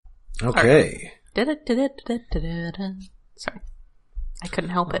Okay. Sorry. I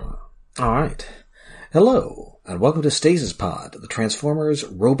couldn't help it. Alright. Hello, and welcome to Stasis Pod, the Transformers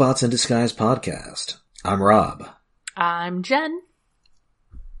Robots in Disguise podcast. I'm Rob. I'm Jen.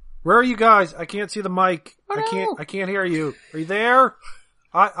 Where are you guys? I can't see the mic. Oh, I can't hear you. Are you there?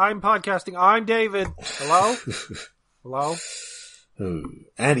 I'm podcasting. I'm David. Hello? Hello?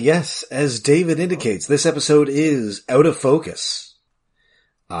 And yes, as David indicates, this episode is out of focus.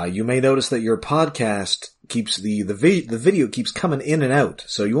 You may notice that your podcast keeps the video keeps coming in and out,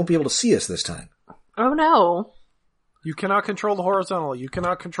 so you won't be able to see us this time. Oh no. You cannot control the horizontal. You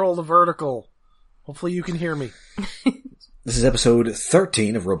cannot control the vertical. Hopefully you can hear me. This is episode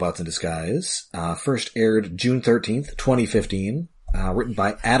 13 of Robots in Disguise. First aired June 13th, 2015. Written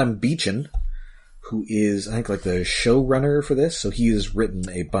by Adam Beechin, who is, I think, like the showrunner for this. So he has written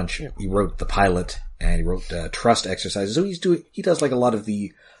a bunch. He wrote the pilot and he wrote Trust Exercises. So he does like a lot of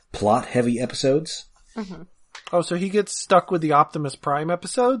the plot-heavy episodes. Mm-hmm. Oh, so he gets stuck with the Optimus Prime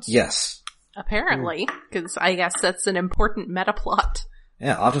episodes? Yes. Apparently, because I guess that's an important meta plot.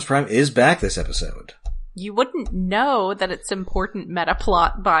 Yeah, Optimus Prime is back this episode. You wouldn't know that it's important meta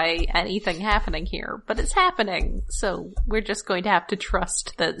plot by anything happening here, but it's happening, so we're just going to have to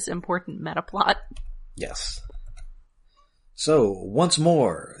trust that it's important meta plot. Yes. So, once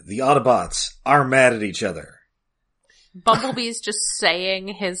more, the Autobots are mad at each other. Bumblebee's just saying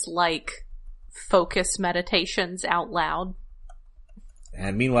his, focus meditations out loud.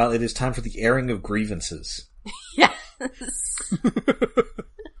 And meanwhile, it is time for the airing of grievances. Yes.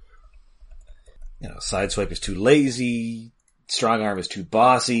 Sideswipe is too lazy, Strongarm is too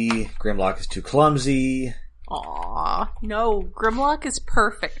bossy, Grimlock is too clumsy. Aw, no, Grimlock is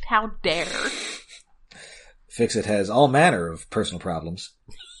perfect, how dare. Fix-It has all manner of personal problems.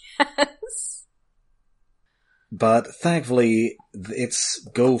 Yes. But thankfully, it's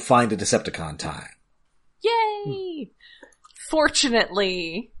go find a Decepticon time. Yay!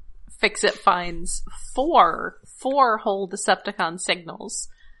 Fortunately, Fix-It finds four whole Decepticon signals.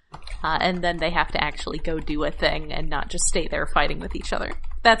 And then they have to actually go do a thing and not just stay there fighting with each other.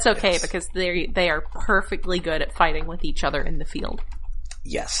 That's okay, yes. Because they are perfectly good at fighting with each other in the field.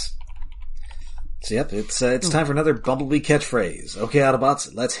 Yes. So yep, it's time for another Bumblebee catchphrase. Okay,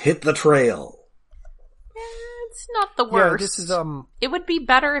 Autobots, let's hit the trail. It's not the worst. Yeah, this is It would be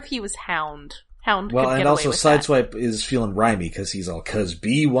better if he was Hound. Hound well, could get and away also with Sideswipe is feeling rhymey because he's all, "'Cause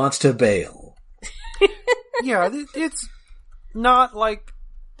B wants to bail." Yeah, it's not like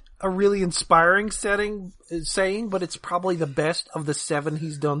a really inspiring saying, but it's probably the best of the 7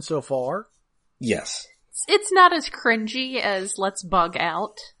 he's done so far. Yes. It's not as cringy as Let's Bug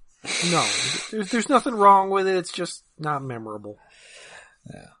Out. No, there's nothing wrong with it, it's just not memorable.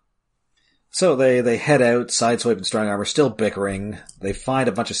 Yeah. So they head out, Sideswipe and Strongarm are still bickering. They find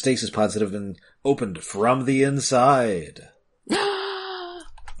a bunch of stasis pods that have been opened from the inside.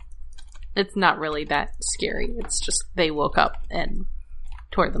 It's not really that scary, it's just they woke up and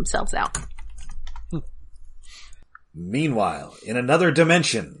tore themselves out. Meanwhile, in another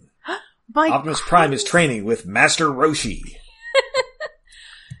dimension, Optimus God. Prime is training with Master Roshi.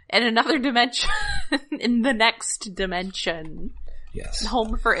 In another dimension, in the next dimension, yes,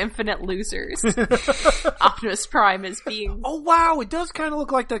 home for infinite losers, Optimus Prime is being... Oh wow, it does kind of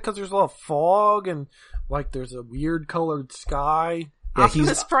look like that because there's a lot of fog and there's a weird colored sky. Yeah,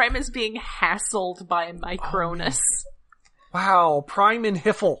 Optimus Prime is being hassled by Micronus. Wow, Prime and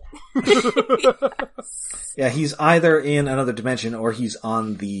Hiffle. Yes. Yeah, he's either in another dimension or he's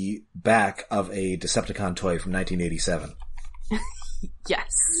on the back of a Decepticon toy from 1987. Yes.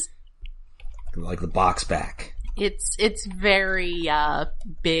 Like the box back. It's very,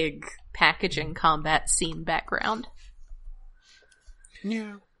 big packaging combat scene background.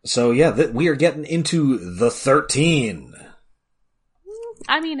 Yeah. So yeah, we are getting into the 13.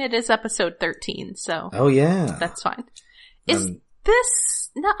 I mean, it is episode 13, so... Oh yeah. That's fine. Is this...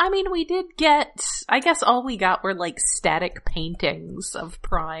 No, I mean, we did get... I guess all we got were, static paintings of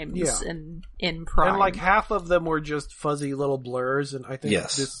Primes in Prime. And, half of them were just fuzzy little blurs, and I think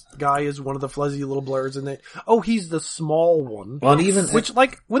this guy is one of the fuzzy little blurs, and he's the small one. Well, and even... Which,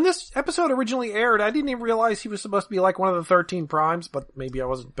 when this episode originally aired, I didn't even realize he was supposed to be, one of the 13 Primes, but maybe I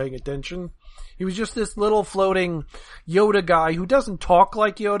wasn't paying attention. He was just this little floating Yoda guy who doesn't talk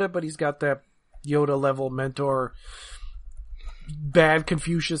like Yoda, but he's got that Yoda-level mentor... bad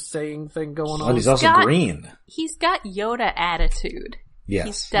Confucius saying thing going on. And he's also green. He's got Yoda attitude. Yes.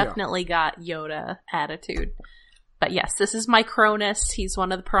 He's definitely got Yoda attitude. But yes, this is Micronus. He's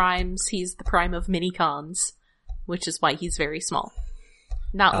one of the Primes. He's the Prime of Minicons, which is why he's very small.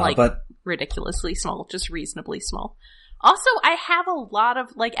 Not ridiculously small, just reasonably small. Also, I have a lot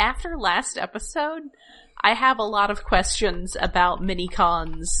of, like, after last episode, I have a lot of questions about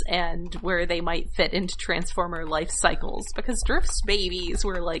mini-cons and where they might fit into Transformer life cycles, because Drift's babies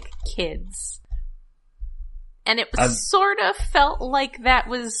were, like, kids. And it sort of felt like that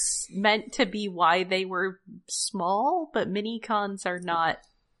was meant to be why they were small, but mini-cons are not,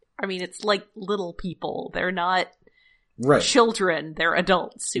 I mean, it's like little people. They're not children, they're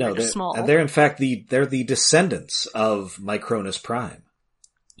adults who are small. And they're, in fact, they're the descendants of Micronus Prime.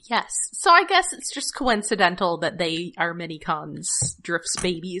 Yes. So I guess it's just coincidental that they are mini-cons. Drift's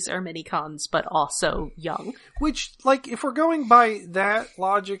babies are mini-cons, but also young. Which, like, if we're going by that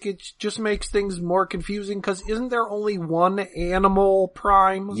logic, it just makes things more confusing, because isn't there only one animal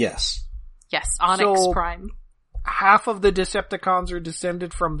Prime? Yes. Yes, Onyx Prime. Half of the Decepticons are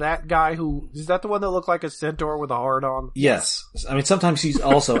descended from that guy who... Is that the one that looked like a centaur with a heart on? Yes. I mean, sometimes he's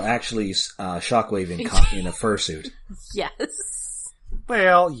also actually Shockwave in a fursuit. Yes.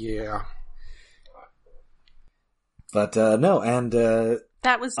 Well, yeah. But, no, and,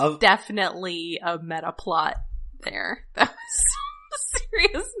 that was definitely a meta plot there. That was a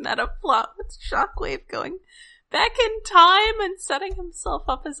serious meta plot with Shockwave going back in time and setting himself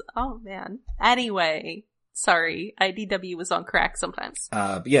up as, oh man. Anyway, sorry, IDW was on crack sometimes.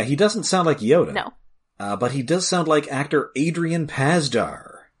 Yeah, he doesn't sound like Yoda. No. But he does sound like actor Adrian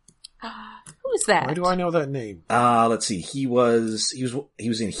Pasdar. Who's that? Why do I know that name? Let's see. He was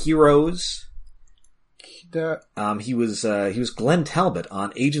in Heroes. He was Glenn Talbot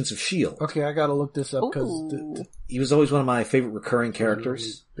on Agents of S.H.I.E.L.D. Okay, I gotta look this up because he was always one of my favorite recurring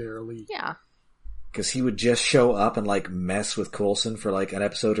characters. Barely. Yeah. Because he would just show up and like mess with Coulson for like an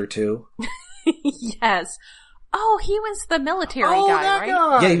episode or two. Yes. Oh, he was the military guy, right?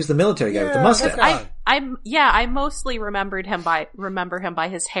 Guy. Yeah, he was the military guy with the mustache. I mostly remember him by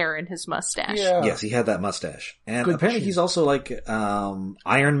his hair and his mustache. Yeah. Yes, he had that mustache. And Good apparently cheese. he's also like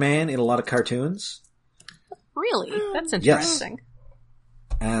Iron Man in a lot of cartoons. Really? That's interesting.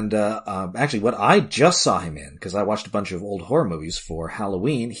 And actually what I just saw him in, because I watched a bunch of old horror movies for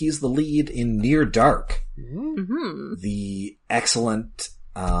Halloween, he's the lead in Near Dark. Mm-hmm. The excellent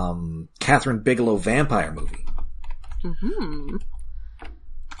Catherine Bigelow vampire movie. Mm-hmm.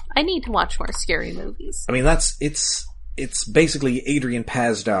 I need to watch more scary movies. I mean, it's basically Adrian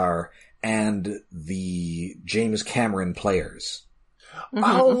Pasdar and the James Cameron players. Mm-hmm.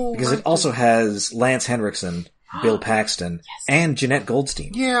 Oh, Because it also has Lance Henriksen, Bill Paxton, and Jeanette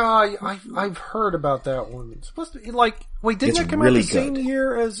Goldstein. Yeah, I've heard about that one. It's supposed to be like, wait, didn't It's that come really out the same good.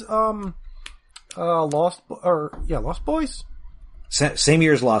 year as Lost Boys? Same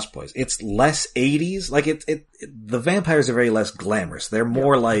year as Lost Boys. It's less 80s. Like the vampires are very less glamorous. They're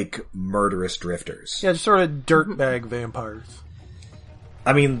more like murderous drifters. Yeah, just sort of dirtbag vampires.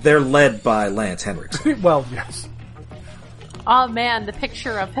 I mean, they're led by Lance Henriksen. Well, yes. Oh man, the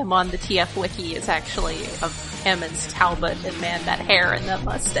picture of him on the TF Wiki is actually of him as Talbot, and man, that hair and that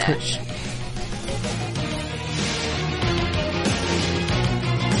mustache.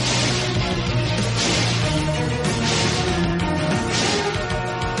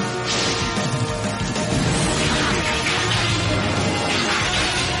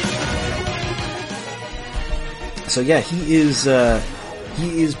 So yeah, he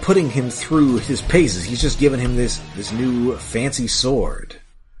is putting him through his paces. He's just given him this new fancy sword.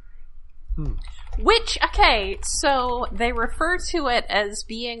 Which, okay, so they refer to it as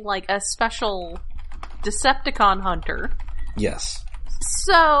being like a special Decepticon hunter. Yes.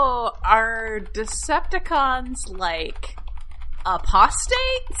 So, are Decepticons like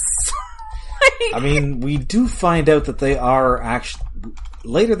apostates? I mean, we do find out that they are actually,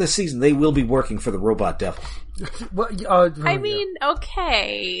 later this season, they will be working for the Robot Devil. Well, I mean,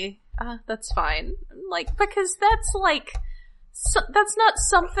 okay, that's fine. Like, because that's like, that's not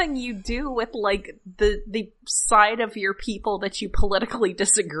something you do with like the side of your people that you politically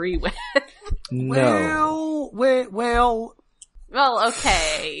disagree with. No. Well,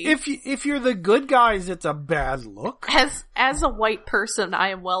 okay. if you're the good guys, it's a bad look. As a white person, I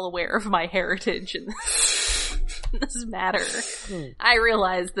am well aware of my heritage in this matter. I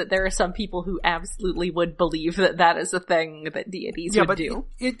realize that there are some people who absolutely would believe that that is a thing that deities would do.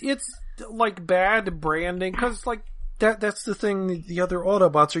 It's like bad branding, because like that's the thing the other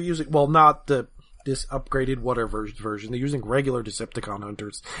Autobots are using. Well, not this upgraded whatever version. They're using regular Decepticon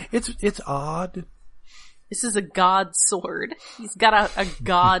hunters. It's odd. This is a god sword. He's got a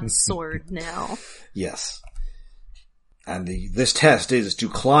god sword now. Yes. And this test is to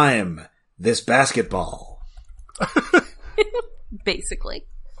climb this basketball. Basically.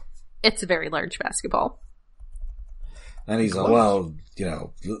 It's a very large basketball. And he's like, well,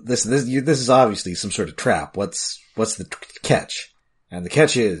 this is obviously some sort of trap. What's the catch? And the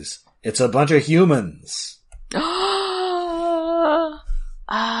catch is, it's a bunch of humans. Oh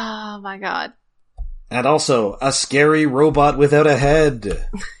my god. And also, a scary robot without a head.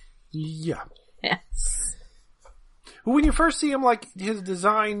 Yeah. Yes. When you first see him, like, his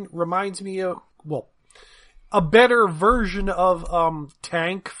design reminds me of, well, a better version of,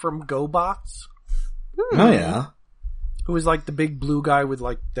 Tank from GoBots. Oh yeah. Who is like the big blue guy with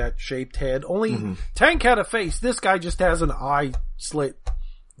like that shaped head. Only Tank had a face. This guy just has an eye slit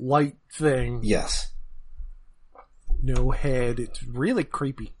light thing. Yes. No head. It's really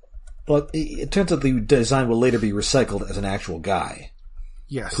creepy. But it turns out the design will later be recycled as an actual guy.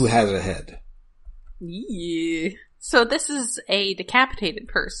 Yes. Who has a head. Yeah. So this is a decapitated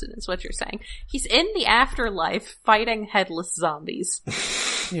person, is what you're saying. He's in the afterlife fighting headless zombies.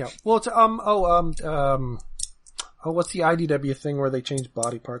 Yeah. Well, it's, what's the IDW thing where they change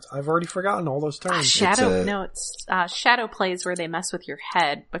body parts? I've already forgotten all those terms. It's Shadow Plays, where they mess with your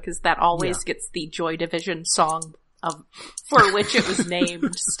head, because that always gets the Joy Division song for which it was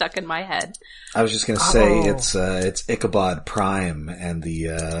named stuck in my head. I was just gonna say it's Ichabod Prime and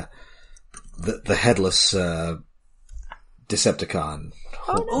the headless Decepticon.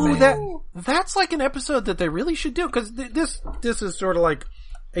 That's like an episode that they really should do, because this is sort of like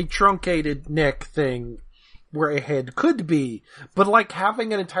a truncated neck thing where a head could be, but like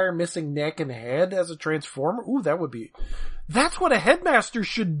having an entire missing neck and head as a transformer, that's what a headmaster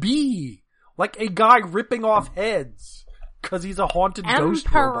should be. Like a guy ripping off heads, cause he's a haunted ghost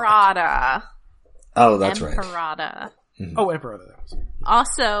robot. Emperata. Oh, that's right. Emperata. Mm-hmm. Oh, Emperata.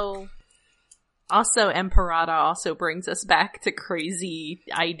 Also, Emperata also brings us back to crazy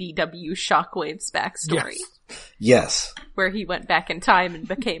IDW Shockwave's backstory. Yes. Where he went back in time and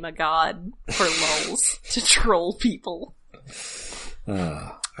became a god for lulz to troll people.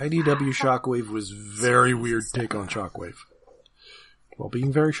 IDW Shockwave was very weird take on Shockwave. While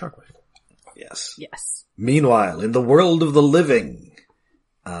being very Shockwave. Yes. Yes. Meanwhile, in the world of the living,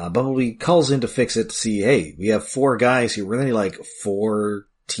 Bumblebee calls in to fix it to see, hey, we have 4 guys here. Were there any, four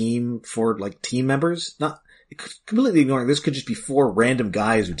team members? Not completely ignoring this could just be 4 random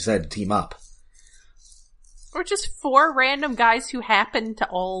guys who decided to team up. Or just 4 random guys who happen to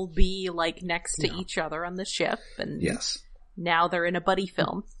all be, next to each other on the ship, and yes. Now they're in a buddy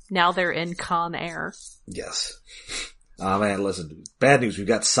film. Now they're in Con Air. Yes. Oh man, listen, bad news. We've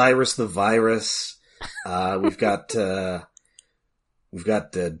got Cyrus the Virus. We've got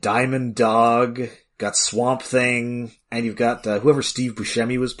Diamond Dog, got Swamp Thing, and you've got, whoever Steve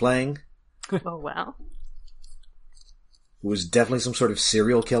Buscemi was playing. Oh wow. Who was definitely some sort of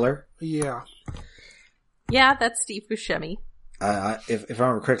serial killer. Yeah. Yeah, that's Steve Buscemi. If I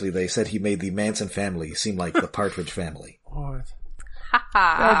remember correctly, they said he made the Manson family seem like the Partridge Family. What?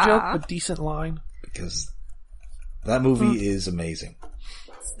 Haha. Bad joke, but decent line. Because that movie is amazing.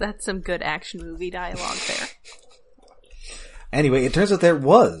 That's some good action movie dialogue there. Anyway, it turns out there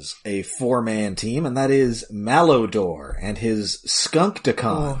was a 4-man team, and that is Malodor and his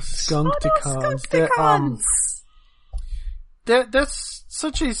Skunkticons. Skunkticons. That's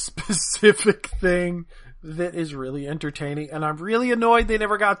such a specific thing that is really entertaining, and I'm really annoyed they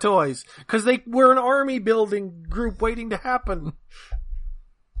never got toys, because they were an army building group waiting to happen.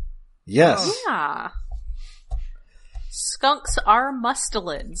 Yes. Yeah. Skunks are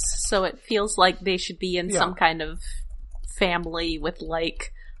mustelids, so it feels like they should be in some kind of family with,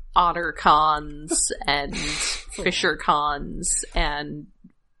 Ottercons and Fishercons and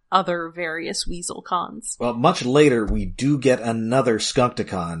other various weasel cons. Well, much later, we do get another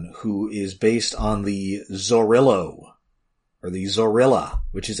Skunkticon who is based on the Zorillo, or the Zorilla,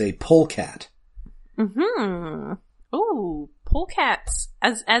 which is a polecat. Mm-hmm. Ooh, polecats.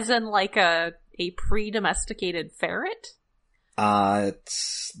 As in a pre-domesticated ferret?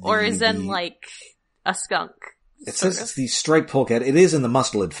 It's or is in a skunk? It says it's the striped polecat. It is in the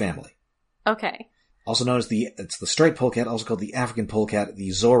mustelid family. Okay. Also known as it's the striped polecat, also called the African polecat, the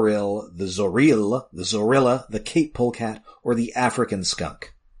Zoril, the Zoril, the Zorilla, the Cape polecat, or the African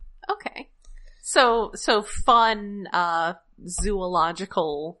skunk. Okay. So fun,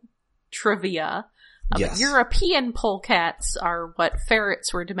 zoological trivia. Yes. European polecats are what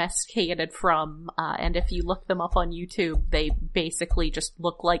ferrets were domesticated from, and if you look them up on YouTube, they basically just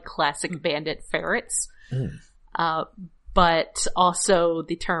look like classic bandit ferrets. But also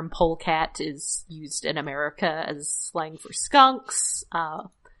the term polecat is used in America as slang for skunks,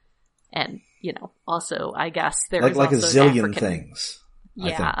 and, also, I guess there's like a also zillion African... things,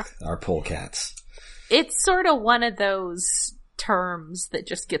 Yeah. I think, are polecats. It's sort of one of those terms that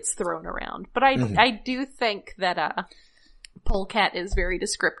just gets thrown around. But I do think that, Polecat is very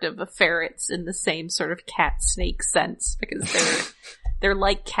descriptive of ferrets in the same sort of cat-snake sense, because they're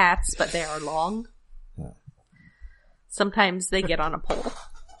like cats, but they are long. Sometimes they get on a pole.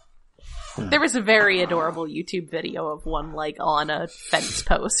 There was a very adorable YouTube video of one, like, on a fence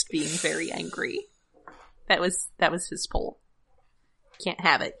post being very angry. That was his pole. Can't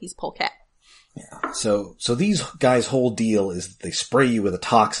have it. He's Polecat. Yeah. So these guys' whole deal is that they spray you with a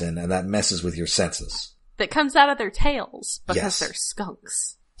toxin, and that messes with your senses. That comes out of their tails, because Yes. they're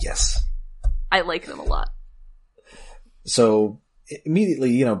skunks. Yes. I like them a lot. So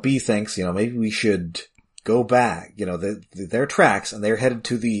immediately, B thinks, maybe we should go back. Their tracks, and they're headed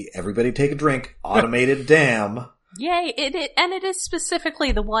to the everybody take a drink automated dam. Yay! It is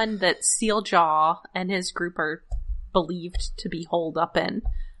specifically the one that Sealjaw and his group are believed to be holed up in.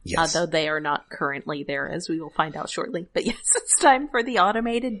 Yes. Though they are not currently there, as we will find out shortly. But yes, it's time for the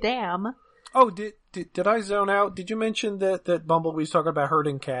automated dam. Oh, did I zone out? Did you mention that Bumblebee's talking about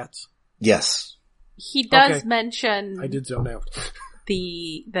herding cats? Yes. He does Okay. mention I did zone out.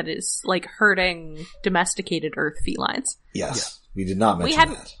 that is like herding domesticated earth felines. Yes. We did not mention We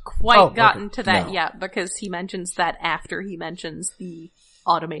hadn't that. quite gotten to that No. yet, because he mentions that after he mentions the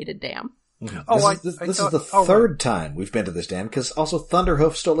automated dam. Oh, This I is thought- the oh, third time we've been to this dam, because also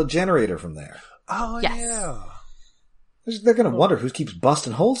Thunderhoof stole a generator from there. Oh, Yes. yeah. They're gonna wonder who keeps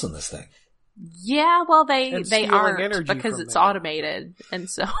busting holes in this thing. Yeah, well, they And stealing aren't, energy because from it's there. automated, and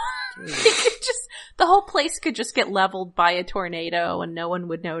so the whole place could just get leveled by a tornado and no one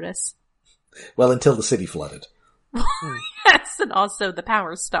would notice. Well, until the city flooded. Yes, and also the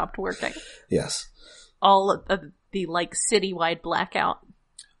power stopped working. Yes. All of the, like, citywide blackout.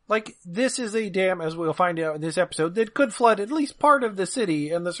 Like, this is a dam, as we'll find out in this episode, that could flood at least part of the city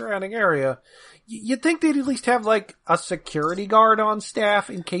and the surrounding area. You'd think they'd at least have, like, a security guard on staff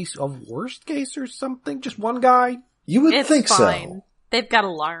in case of worst case or something? Just one guy? You would It's think fine. so. They've got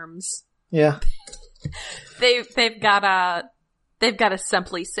alarms. Yeah. They've got a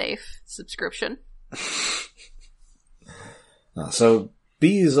Simply Safe subscription. So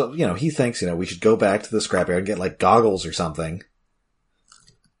B is, he thinks, we should go back to the scrapyard and get, like, goggles or something.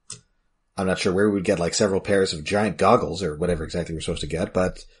 I'm not sure where we would get, like, several pairs of giant goggles or whatever exactly we're supposed to get,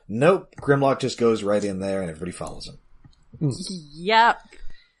 but nope. Grimlock just goes right in there and everybody follows him. Yep.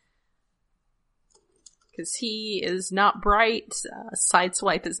 Because he is not bright,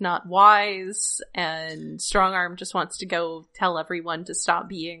 Sideswipe is not wise, and Strongarm just wants to go tell everyone to stop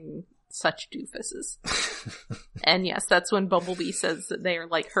being such doofuses. And yes, that's when Bumblebee says that they are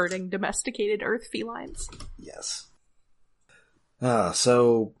like herding domesticated earth felines. Yes.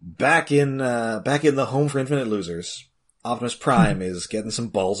 So back in the home for Infinite Losers, Optimus Prime is getting some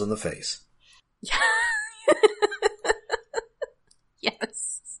balls in the face.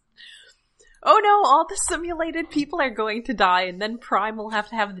 Yes. Oh no, all the simulated people are going to die, and then Prime will have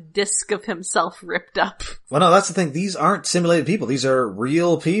to have the disc of himself ripped up. Well, no, that's the thing. These aren't simulated people. These are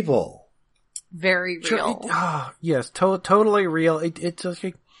real people. Very real. Yes, totally real. It's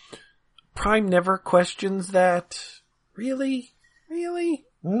like, Prime never questions that. Really?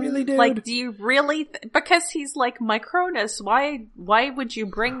 Really, dude? Like, do you really? Because he's like Micronus. Why would you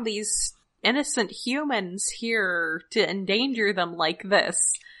bring these innocent humans here to endanger them like this?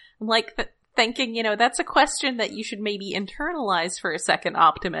 Like, thinking, that's a question that you should maybe internalize for a second,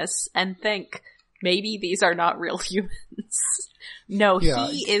 Optimus, and think, maybe these are not real humans. No, Yeah,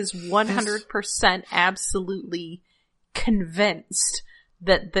 he is 100% absolutely convinced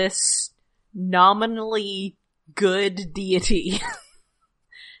that this nominally good deity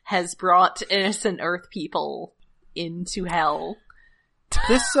has brought innocent Earth people into hell.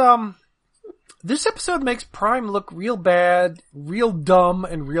 This episode makes Prime look real bad, real dumb,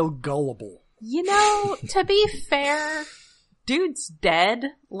 and real gullible. To be fair, dude's dead.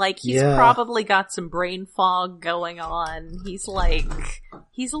 Like, he's Yeah. probably got some brain fog going on. He's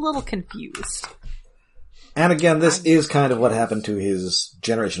a little confused. And again, this is kind of what happened to his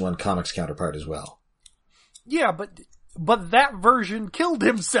Generation 1 comics counterpart as well. Yeah, but that version killed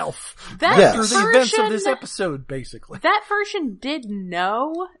himself That after Yes. the events of version- this episode, basically. That version did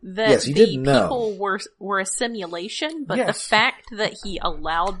know that Yes, he the did know. people were a simulation, but the Yes. fact that he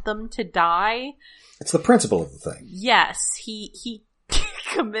allowed them to die, It's the principle of the thing. yes, he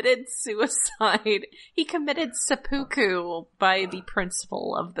committed suicide. He committed seppuku by the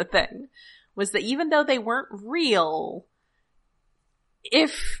principle of the thing. Was that even though they weren't real,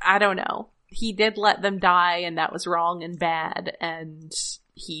 I don't know, he did let them die, and that was wrong and bad, and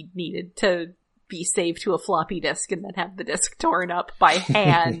he needed to be saved to a floppy disk and then have the disk torn up by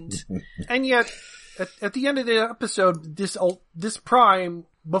hand. And yet, at the end of the episode, this Prime,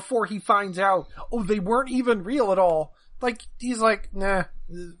 before he finds out, they weren't even real at all, Like, he's like, nah,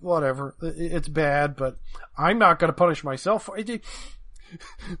 whatever. It's bad, but I'm not gonna punish myself.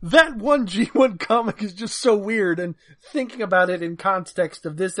 That one G1 comic is just so weird, and thinking about it in context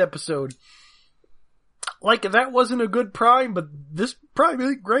of this episode, like, that wasn't a good Prime, but this Prime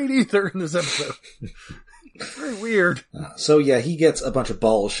isn't great either in this episode. Very weird. So yeah, he gets a bunch of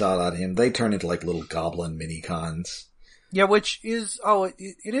balls shot at him. They turn into like little goblin mini-cons. Yeah, which is,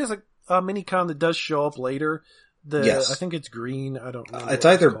 it is a mini-con that does show up later. Yes. I think it's green. I don't know. It's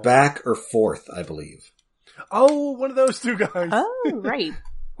either back or forth, I believe. Oh, one of those two guys. Oh, right.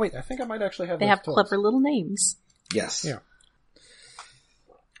 Wait, I think I might actually have They those have toys. clever little names. Yes. Yeah.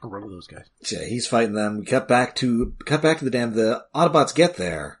 Or one of those guys. So yeah, he's fighting them. We cut back to the dam. The Autobots get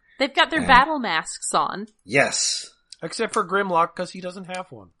there. They've got their battle masks on. Yes. Except for Grimlock, because he doesn't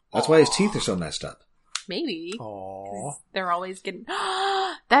have one. That's why his teeth are so messed up. Maybe. Aww. They're always getting...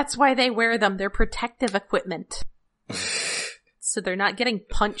 That's why they wear them. They're protective equipment. So they're not getting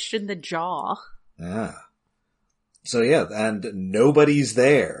punched in the jaw. Ah. So yeah, and nobody's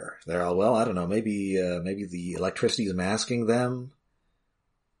there. They're all, well, I don't know, maybe the electricity is masking them.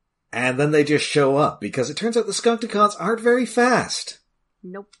 And then they just show up, because it turns out the Skunkticons aren't very fast.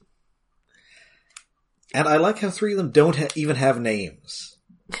 Nope. And I like how three of them don't even have names.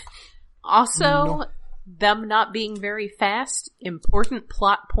 Also, them not being very fast, important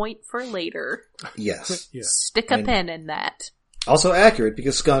plot point for later. Yes. Yeah. Stick a pin in that. Also accurate,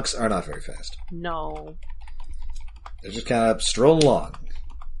 because skunks are not very fast. No. They're just kind of strolling along.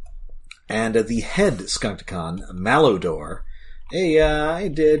 And the head Skunkticon, Malodor, hey,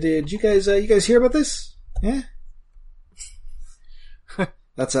 did you guys hear about this? Yeah?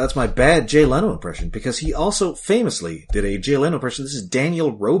 That's my bad Jay Leno impression, because he also famously did a Jay Leno impression. This is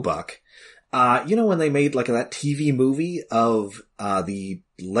Daniel Roebuck. You know when they made like that TV movie of the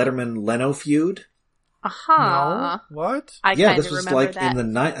Letterman-Leno feud? Aha. No? What? I Yeah, kind this of was remember like that. in the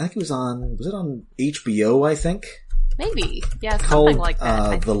night. I think it was it on HBO, I think? Maybe. Yeah, Called something like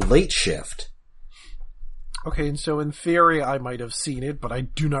that. The Late Shift. Okay, and so in theory I might have seen it, but I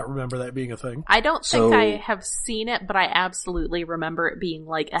do not remember that being a thing. I don't So- think I have seen it, but I absolutely remember it being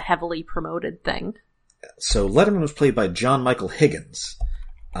like a heavily promoted thing. So Letterman was played by John Michael Higgins.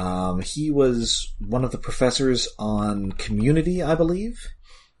 He was one of the professors on Community, I believe.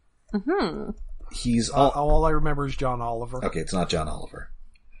 Mm-hmm. He's All I remember is John Oliver. okay. It's not John Oliver.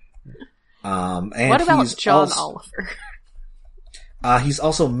 And What about he's John also, Oliver? He's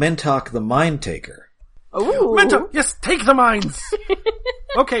also Mentok the Mind Taker. Ooh. Mentor, yes, take the mines!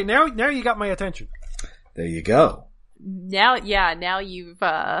 Okay, now you got my attention. There you go. Now you've,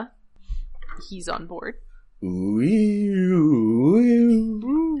 he's on board. Ooh,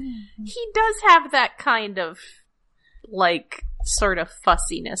 ooh. He does have that kind of, like, sort of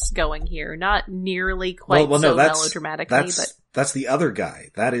fussiness going here. Not nearly quite so melodramatically, but... That's the other guy.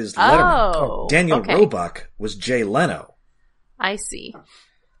 That is Letterman. Oh, Daniel okay. Roebuck was Jay Leno. I see.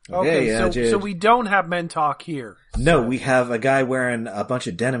 Okay, Yeah, so we don't have men talk here. No, we have a guy wearing a bunch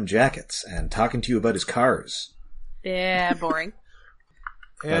of denim jackets and talking to you about his cars. Yeah, boring.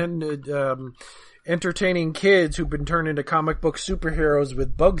 And entertaining kids who've been turned into comic book superheroes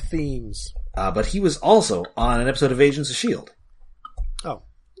with bug themes. But he was also on an episode of Agents of S.H.I.E.L.D. Oh.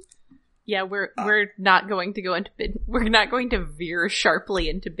 Yeah, we're not going to go into we're not going to veer sharply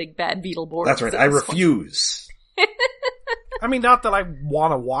into Big Bad Beetleborgs. That's right, at I this point. refuse. I mean, not that I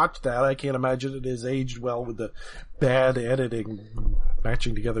want to watch that. I can't imagine it is aged well with the bad editing,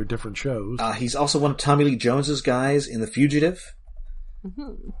 matching together different shows. He's also one of Tommy Lee Jones's guys in The Fugitive.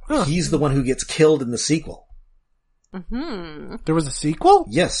 Mm-hmm. He's the one who gets killed in the sequel. Mm-hmm. There was a sequel?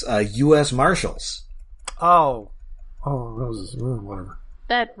 Yes, U.S. Marshals. Oh, that was whatever.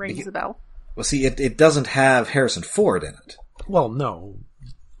 That rings a bell. Well, see, it doesn't have Harrison Ford in it, Well, no,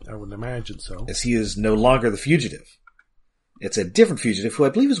 I wouldn't imagine so. as he is no longer the fugitive. It's a different fugitive who I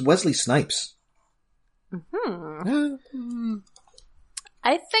believe is Wesley Snipes. Mm-hmm.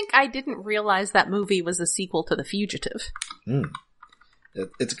 I think I didn't realize that movie was a sequel to The Fugitive.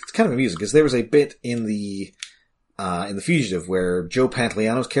 It's kind of amusing because there was a bit in the Fugitive where Joe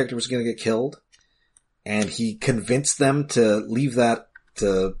Pantoliano's character was going to get killed, and he convinced them to leave that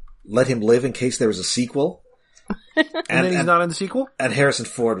to let him live in case there was a sequel. And then he's not in the sequel? And Harrison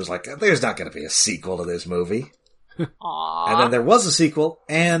Ford was like, "There's not going to be a sequel to this movie." Aww. And then there was a sequel,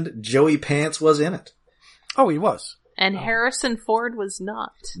 and Joey Pants was in it. Oh, he was. And Harrison Ford was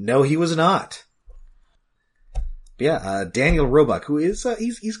not. No, he was not. But yeah, Daniel Roebuck, who is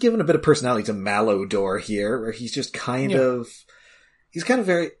he's given a bit of personality to Malodor here, where he's just kind of he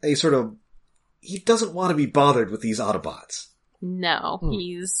doesn't want to be bothered with these Autobots. No,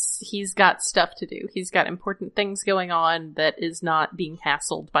 he's got stuff to do. He's got important things going on that is not being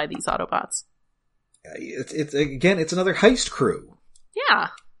hassled by these Autobots. It's another heist crew. Yeah.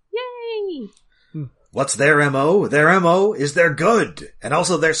 Yay! What's their MO? Their MO is they're good, and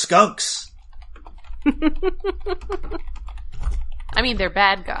also they're skunks. I mean, they're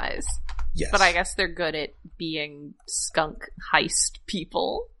bad guys. Yes. But I guess they're good at being skunk heist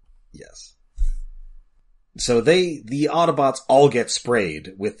people. Yes. So the Autobots all get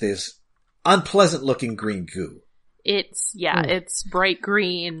sprayed with this unpleasant looking green goo. It's bright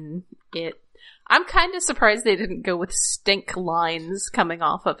green. I'm kind of surprised they didn't go with stink lines coming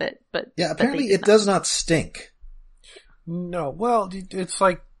off of it, but yeah, apparently it does not stink. No, well, it's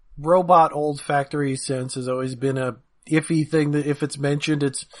like robot olfactory sense has always been a iffy thing that if it's mentioned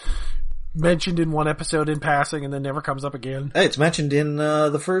in one episode in passing and then never comes up again. Hey, it's mentioned in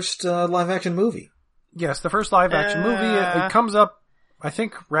the first live action movie. Yes, the first live action movie. It comes up. I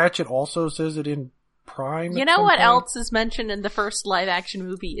think Ratchet also says it in Prime. You know what else is mentioned in the first live action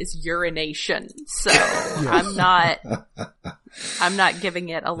movie is urination. So I'm not giving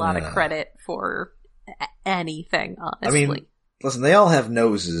it a lot of credit for anything, honestly. I mean, listen, they all have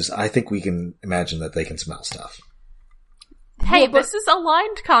noses. I think we can imagine that they can smell stuff. Hey, this is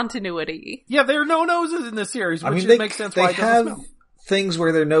aligned continuity. Yeah, there are no noses in this series, which makes sense why it doesn't have smell. Things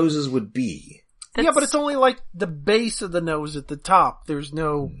where their noses would be. Yeah, but it's only like the base of the nose at the top. There's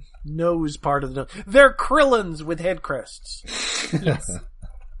no nose part of the nose. They're Krillins with head crests. Yes.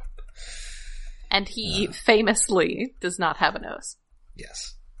 And he famously does not have a nose.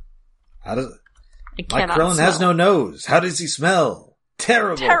 Yes. How does... Mike Krillin has no nose. How does he smell?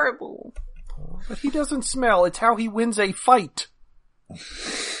 Terrible. Terrible. But he doesn't smell. It's how he wins a fight.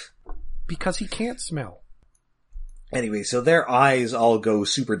 Because he can't smell. Anyway, so their eyes all go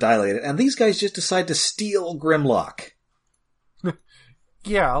super dilated, and these guys just decide to steal Grimlock.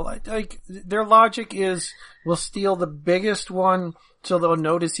 Yeah, like their logic is we'll steal the biggest one so they'll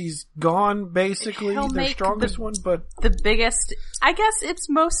notice he's gone, basically. Their strongest one, but... The biggest... I guess it's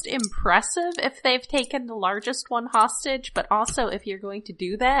most impressive if they've taken the largest one hostage, but also if you're going to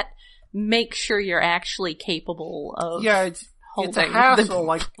do that, make sure you're actually capable of... Yeah, it's a hassle.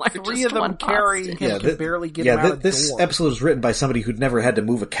 Like, 3 of them carry him can barely get him out of the door. This episode was written by somebody who'd never had to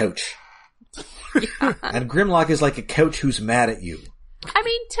move a couch. Yeah. And Grimlock is like a couch who's mad at you. I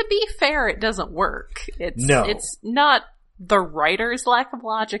mean, to be fair, it doesn't work. It's not the writer's lack of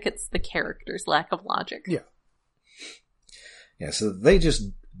logic, it's the character's lack of logic. Yeah. Yeah, so they just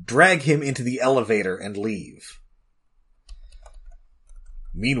drag him into the elevator and leave.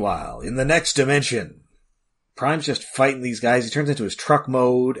 Meanwhile, in the next dimension, Prime's just fighting these guys. He turns into his truck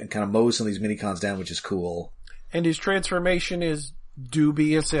mode and kind of mows some of these minicons down, which is cool. And his transformation is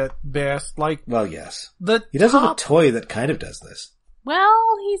dubious at best. Like, well, yes. He does have a toy that kind of does this.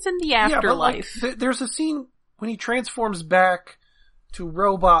 Well, he's in the afterlife. Yeah, but there's a scene when he transforms back to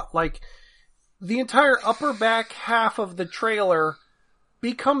robot, like, the entire upper back half of the trailer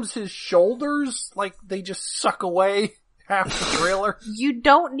becomes his shoulders. Like, they just suck away half the trailer. You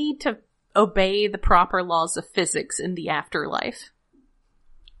don't need to obey the proper laws of physics in the afterlife.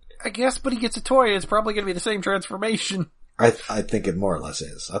 I guess, but he gets a toy, it's probably going to be the same transformation. I think it more or less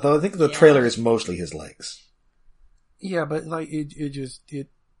is. I think the trailer is mostly his legs. Yeah, but like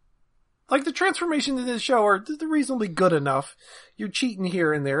like the transformations in this show are reasonably good enough. You're cheating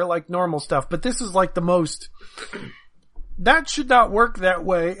here and there, like normal stuff, but this is like the most. That should not work that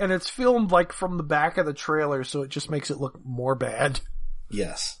way, and it's filmed like from the back of the trailer, so it just makes it look more bad.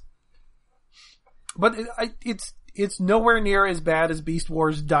 Yes, but it's nowhere near as bad as Beast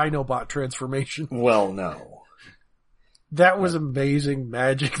Wars Dinobot transformation. Well, no, that was amazing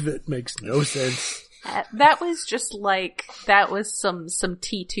magic that makes no sense. That was just like, that was some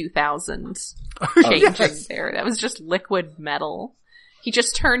T-2000s changing there. That was just liquid metal. He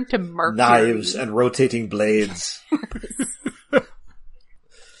just turned to mercury. Knives and rotating blades.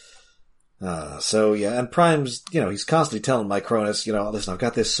 So yeah, and Prime's, he's constantly telling Micronus, listen, I've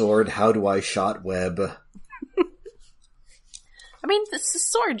got this sword, how do I shot web? I mean, it's a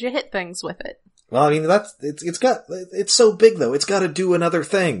sword, you hit things with it. Well, I mean, it's so big though, it's gotta do another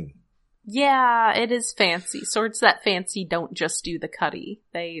thing. Yeah, it is fancy. Swords that fancy don't just do the cutty.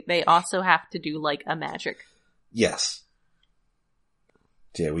 They also have to do, like, a magic. Yes.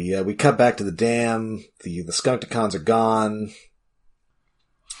 Yeah, we cut back to the dam. The Skunkticons are gone.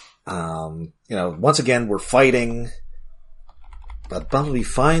 Once again, we're fighting. But Bumblebee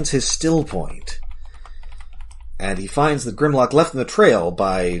finds his still point. And he finds that Grimlock left in the trail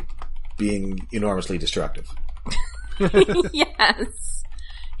by being enormously destructive. Yes.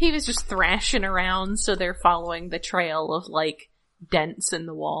 He was just thrashing around, so they're following the trail of, like, dents in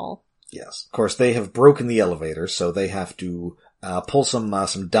the wall. Yes. Of course, they have broken the elevator, so they have to pull some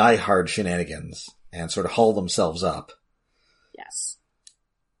die-hard shenanigans and sort of haul themselves up. Yes.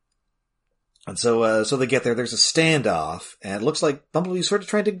 And so they get there, there's a standoff, and it looks like Bumblebee's sort of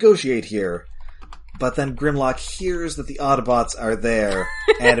trying to negotiate here. But then Grimlock hears that the Autobots are there,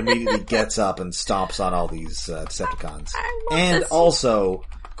 and immediately gets up and stomps on all these Decepticons. And also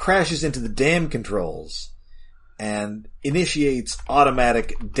crashes into the dam controls, and initiates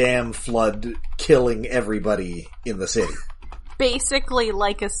automatic dam flood, killing everybody in the city. Basically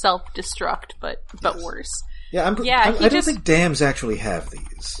like a self-destruct, but Yes. worse. Yeah, I don't think dams actually have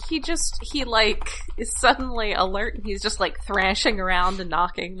these. He is suddenly alert and he's just like thrashing around and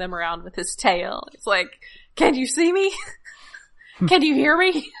knocking them around with his tail. It's like, can you see me? Can you hear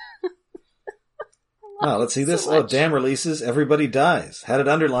me? Oh, let's see this. So Oh, much. dam releases, everybody dies. Had it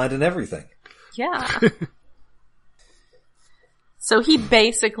underlined and everything. Yeah. So he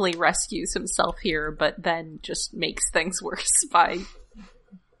basically rescues himself here, but then just makes things worse by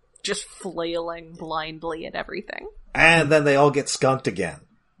just flailing blindly at everything. And then they all get skunked again.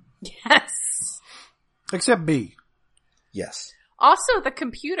 Yes. Except B. Yes. Also, the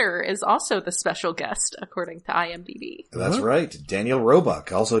computer is also the special guest, according to IMDb. That's right. Daniel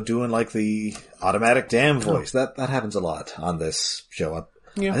Roebuck also doing like the automatic dam voice. That happens a lot on this show.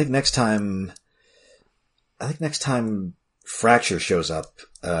 Yeah. I think next time Fracture shows up,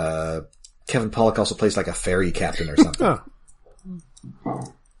 Kevin Pollak also plays like a ferry captain or something. Huh.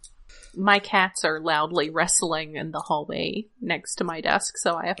 My cats are loudly wrestling in the hallway next to my desk,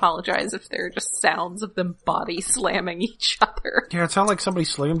 so I apologize if there are just sounds of them body slamming each other. Yeah, it sounded like somebody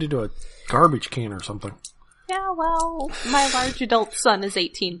slammed into a garbage can or something. Yeah, well, my large adult son is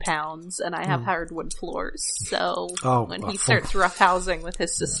 18 pounds, and I have hardwood floors, so when he starts roughhousing with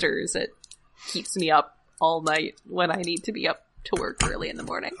his sisters, it keeps me up all night when I need to be up to work early in the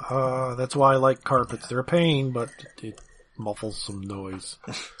morning. That's why I like carpets. They're a pain, but it muffles some noise.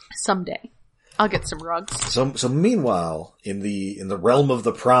 Someday. I'll get some rugs. So meanwhile, in the realm of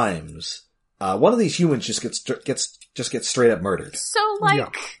the Primes, one of these humans just gets straight up murdered. So,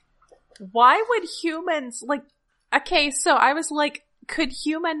 why would humans, okay, so I was like, could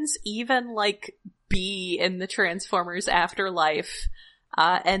humans even, be in the Transformers afterlife?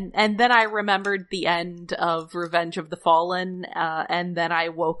 And then I remembered the end of Revenge of the Fallen, and then I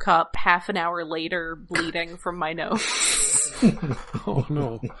woke up half an hour later bleeding from my nose. Oh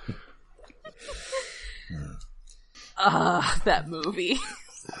no. That movie.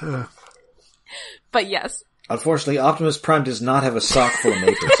 But yes. Unfortunately, Optimus Prime does not have a sock full of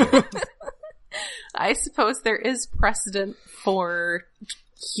makers here. I suppose there is precedent for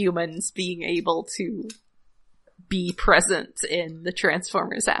humans being able to be present in the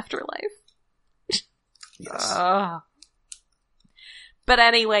Transformers afterlife. Yes. But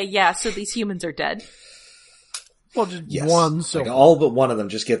anyway, yeah, so these humans are dead. Well, just Yes. one, so... Like, all but one of them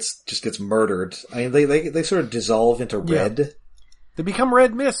just gets murdered. I mean, they sort of dissolve into red. They become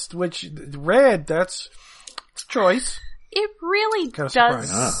red mist, which, red, it's a choice. It really Kind of does.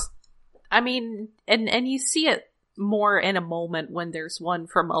 surprising. I mean, and you see it more in a moment when there's one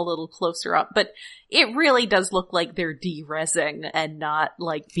from a little closer up, but it really does look like they're de-rezzing and not,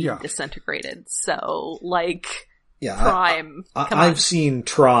 being disintegrated. So, Yeah, Prime, come on. I've seen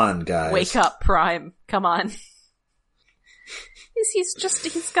Tron, guys. Wake up, Prime. Come on. He's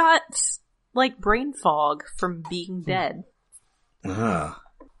got, brain fog from being dead. Uh-huh.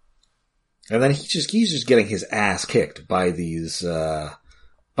 And then he's just getting his ass kicked by these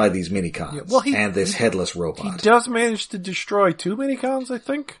minicons. Yeah, well, and this headless He robot. does manage to destroy 2 minicons, I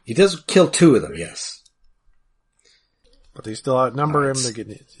think. He does kill 2 of them, yes. But they still outnumber him. They're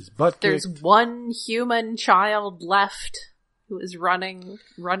getting his butt kicked. There's one human child left who is running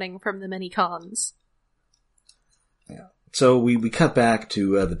from the minicons. Yeah. So we cut back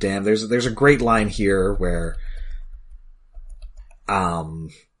to the dam. There's a great line here where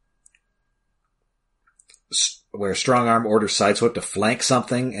Strong Arm orders Sideswipe to flank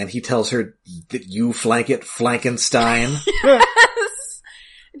something, and he tells her that you flank it, Flankenstein. Yes!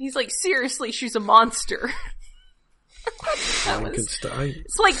 And he's like, seriously, she's a monster. Frankenstein.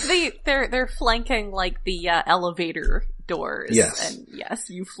 It's like they're flanking the elevator doors. Yes. And yes,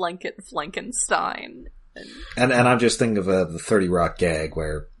 you flank it, Flankenstein. And I'm just thinking of the 30 Rock gag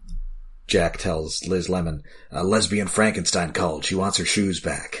where Jack tells Liz Lemon, lesbian Frankenstein called. She wants her shoes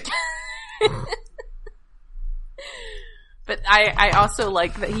back. But I also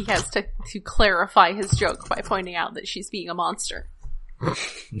like that he has to clarify his joke by pointing out that she's being a monster.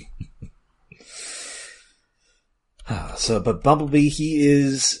 But Bumblebee, he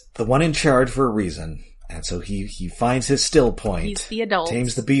is the one in charge for a reason. And so he finds his still point. He's the adult.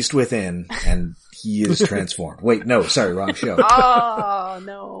 Tames the beast within, and he is transformed. Wait, no, sorry, wrong show. Oh,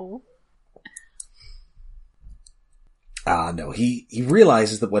 no. No, he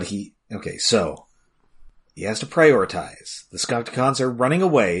realizes that okay, so he has to prioritize. The Skukticons are running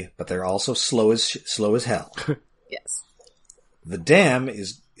away, but they're also slow as hell. Yes. The dam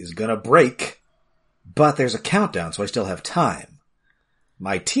is gonna break, but there's a countdown, so I still have time.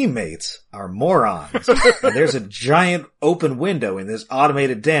 My teammates are morons, and there's a giant open window in this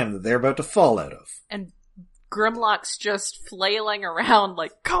automated dam that they're about to fall out of. And Grimlock's just flailing around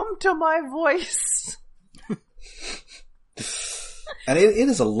like, come to my voice. And it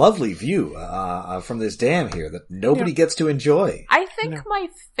is a lovely view from this dam here that nobody gets to enjoy. I think my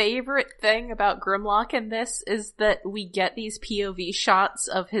favorite thing about Grimlock in this is that we get these POV shots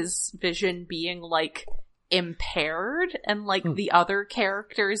of his vision being, like, impaired, and, like, the other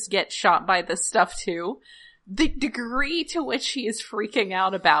characters get shot by this stuff too. The degree to which he is freaking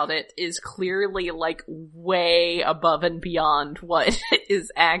out about it is clearly, like, way above and beyond what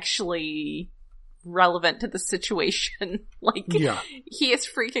is actually relevant to the situation. Like, he is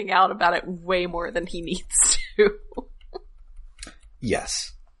freaking out about it way more than he needs to.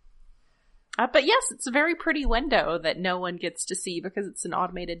 Yes. But yes, it's a very pretty window that no one gets to see because it's an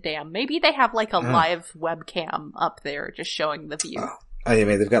automated dam. Maybe they have like a live webcam up there just showing the view. I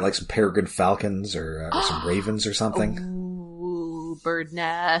mean, they've got like some peregrine falcons or some ravens or something. Ooh, bird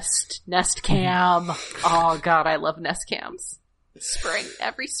nest, nest cam. Oh god, I love nest cams. Spring,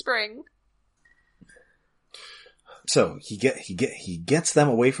 every spring. So he gets them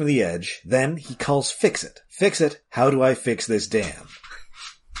away from the edge. Then he calls Fix It. Fix it. How do I fix this dam?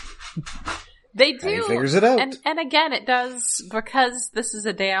 They do. And he figures it out. And again, it does, because this is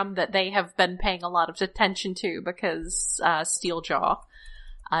a dam that they have been paying a lot of attention to because Steeljaw.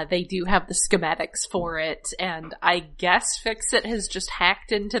 They do have the schematics for it, and I guess Fix-It has just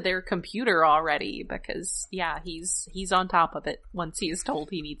hacked into their computer already because, yeah, he's on top of it once he is told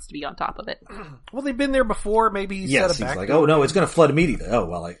he needs to be on top of it. Well, they've been there before. Maybe he yes, set a he's back like, door. oh no, it's going to flood immediately. Oh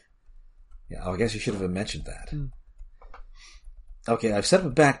well, I guess you should have mentioned that. Okay, I've set up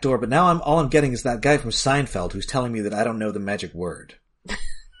a back door, but now all I'm getting is that guy from Seinfeld who's telling me that I don't know the magic word.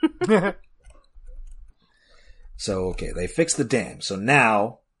 So, okay, they fixed the dam. So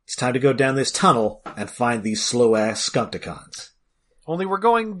now it's time to go down this tunnel and find these slow-ass Skukticons. Only we're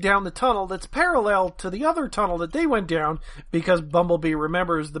going down the tunnel that's parallel to the other tunnel that they went down because Bumblebee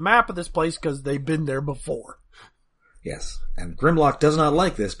remembers the map of this place because they've been there before. Yes, and Grimlock does not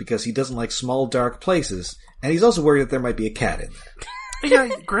like this because he doesn't like small, dark places, and he's also worried that there might be a cat in there.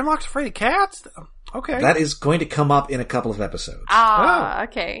 Yeah, Grimlock's afraid of cats? Okay. That is going to come up in a couple of episodes.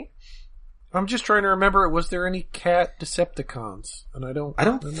 Okay. I'm just trying to remember, was there any cat Decepticons? And I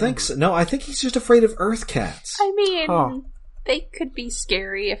don't think so. No, I think he's just afraid of Earth cats. I mean, they could be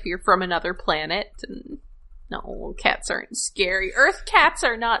scary if you're from another planet. And no, cats aren't scary. Earth cats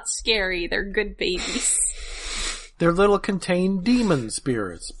are not scary. They're good babies. They're little contained demon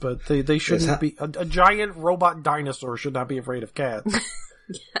spirits, but they shouldn't be. A giant robot dinosaur should not be afraid of cats.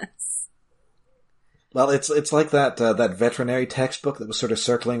 Yes. Well, it's like that veterinary textbook that was sort of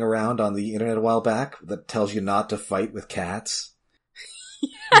circling around on the internet a while back that tells you not to fight with cats.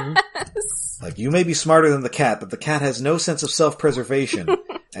 Yes. Like, you may be smarter than the cat, but the cat has no sense of self-preservation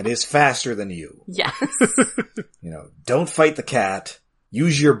and is faster than you. Yes. Don't fight the cat.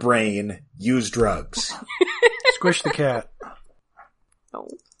 Use your brain. Use drugs. Squish the cat. Oh.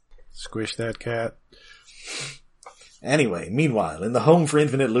 Squish that cat. Anyway, meanwhile, in the Home for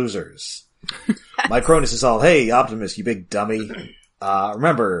Infinite Losers, Micronus is all, hey, Optimus, you big dummy.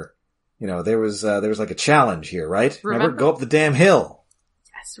 Remember, there was like a challenge here, right? Remember? Go up the damn hill.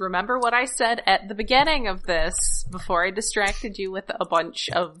 Yes, remember what I said at the beginning of this, before I distracted you with a bunch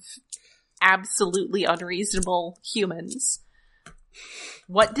of absolutely unreasonable humans.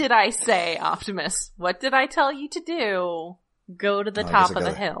 What did I say, Optimus? What did I tell you to do? Go to the top of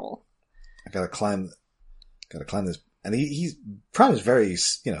the hill. I gotta climb this. And he's probably very,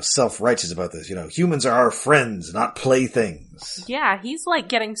 self-righteous about this. Humans are our friends, not playthings. Yeah, he's like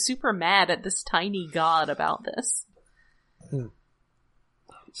getting super mad at this tiny god about this.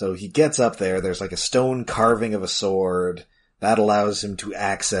 So he gets up there, there's like a stone carving of a sword. That allows him to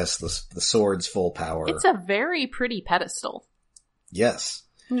access the sword's full power. It's a very pretty pedestal. Yes.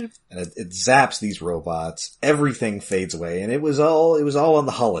 And it zaps these robots. Everything fades away, and it was all on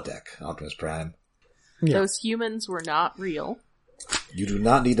the holodeck, Optimus Prime. Yeah. Those humans were not real. You do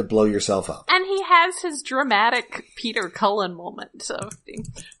not need to blow yourself up. And he has his dramatic Peter Cullen moment of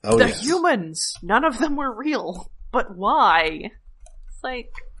humans, none of them were real. But why? It's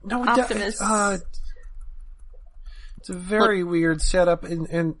like, No, Optimus. It's a very weird setup,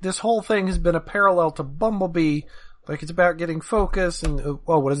 and this whole thing has been a parallel to Bumblebee. Like, it's about getting focus, and,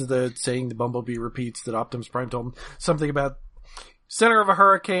 what is the saying the Bumblebee repeats that Optimus Prime told him? Something about center of a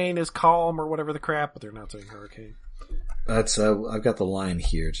hurricane is calm, or whatever the crap, but they're not saying hurricane. That's, I've got the line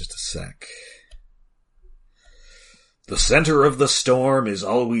here, just a sec. The center of the storm is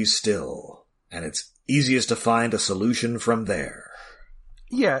always still, and it's easiest to find a solution from there.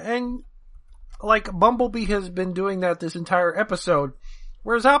 Yeah, and, like, Bumblebee has been doing that this entire episode,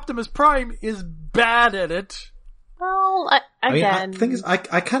 whereas Optimus Prime is bad at it. Well, again... the thing is, I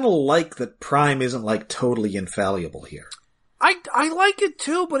kind of like that Prime isn't, like, totally infallible here. I like it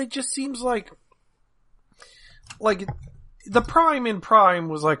too, but it just seems like, the Prime in Prime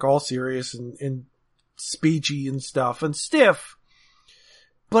was, like, all serious and speechy and stuff, and stiff,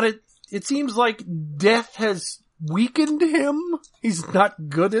 but it seems like Death has weakened him. He's not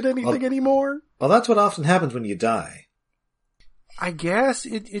good at anything anymore. Well, that's what often happens when you die. I guess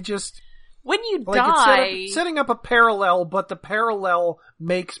it just... When you die... It's setting up a parallel, but the parallel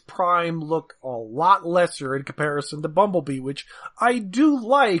makes Prime look a lot lesser in comparison to Bumblebee, which I do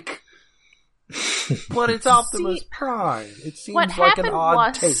like, but it's Optimus Prime. It seems like an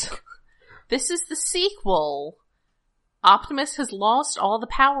odd take. This is the sequel. Optimus has lost all the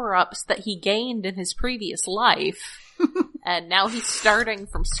power-ups that he gained in his previous life. And now he's starting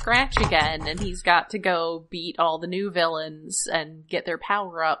from scratch again, and he's got to go beat all the new villains and get their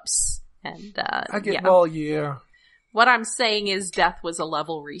power-ups. And, yeah. What I'm saying is Death was a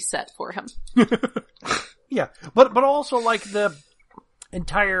level reset for him. Yeah, but also, like, the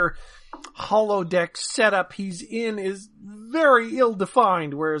entire holodeck setup he's in is very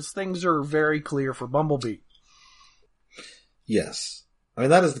ill-defined, whereas things are very clear for Bumblebee. Yes. I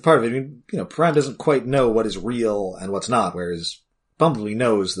mean, that is the part of it. I mean, Prime doesn't quite know what is real and what's not, whereas Bumblebee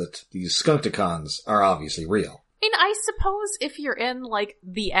knows that these Skunkticons are obviously real. I mean, I suppose if you're in, like,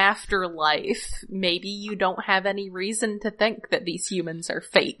 the afterlife, maybe you don't have any reason to think that these humans are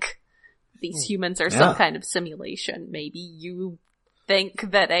fake. These humans are some kind of simulation. Maybe you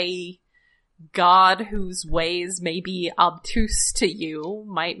think that a god whose ways may be obtuse to you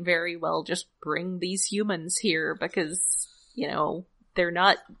might very well just bring these humans here because, you're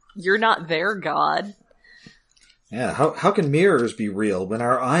not their god. Yeah, how can mirrors be real when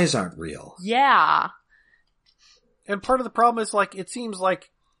our eyes aren't real? Yeah. And part of the problem is, like, it seems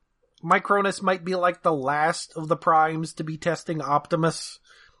like Micronus might be, like, the last of the Primes to be testing Optimus.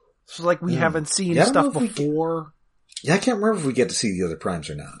 So, like, we haven't seen stuff before. Yeah, I can't remember if we get to see the other Primes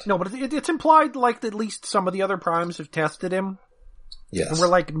or not. No, but it's implied, like, that at least some of the other Primes have tested him. Yes. And we're,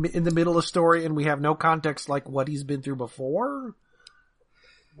 like, in the middle of the story, and we have no context, like, what he's been through before.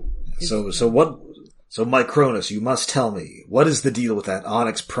 So Micronus, you must tell me, what is the deal with that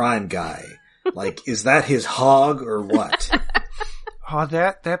Onyx Prime guy? Like, is that his hog or what? Oh,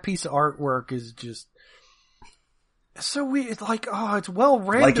 that piece of artwork is just so weird. It's like, it's well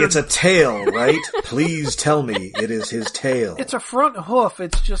rendered. Like it's a tail, right? Please tell me it is his tail. It's a front hoof.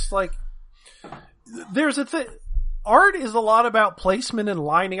 It's just like, there's a thing. Art is a lot about placement and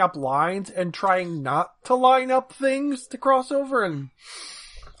lining up lines and trying not to line up things to cross over, and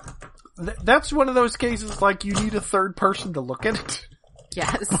that's one of those cases, like, you need a third person to look at it.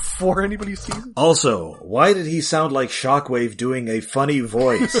 Yes. Before anybody sees it. Also, why did he sound like Shockwave doing a funny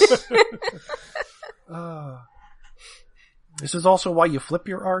voice? This is also why you flip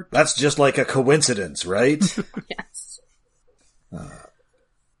your art. That's just like a coincidence, right? Yes.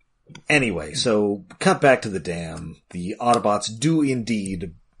 Anyway, so cut back to the dam. The Autobots do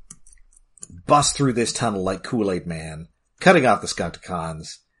indeed bust through this tunnel like Kool-Aid Man, cutting off the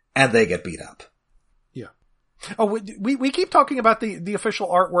Skunkticons, and they get beat up. Oh, we keep talking about the official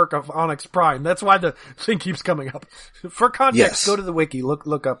artwork of Onyx Prime. That's why the thing keeps coming up. For context, Go to the wiki,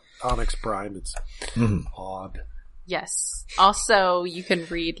 look up Onyx Prime. It's odd. Yes. Also, you can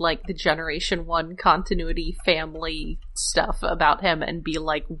read, like, the Generation 1 continuity family stuff about him and be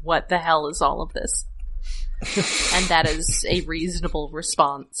like, what the hell is all of this? And that is a reasonable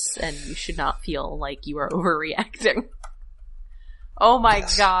response, and you should not feel like you are overreacting. Oh my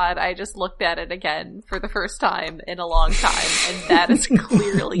god, I just looked at it again for the first time in a long time, and that is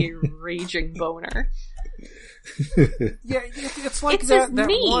clearly a raging boner. Yeah, it's like that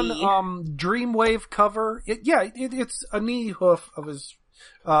one Dreamwave cover. It's a knee hoof of his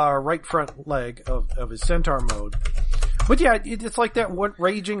right front leg of his Centaur mode. But yeah, it's like that one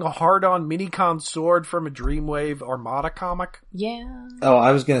raging hard-on Minicon sword from a Dreamwave Armada comic. Yeah. Oh,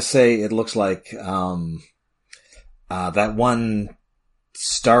 I was gonna say it looks like that one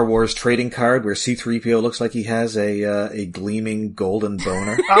Star Wars trading card where C-3PO looks like he has a gleaming golden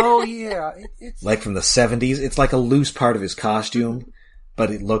boner. Oh yeah, it's Like from the 70s. It's like a loose part of his costume, but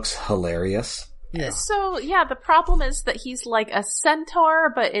it looks hilarious. yeah. So, yeah, the problem is that he's like a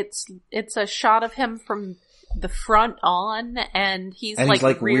centaur, but it's a shot of him from the front on, and he's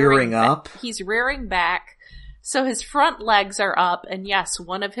like rearing up. He's rearing back. So his front legs are up, and yes,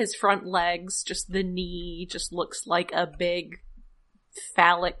 one of his front legs, just the knee, just looks like a big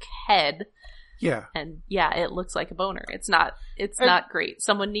phallic head. Yeah. And yeah, it looks like a boner. It's not great.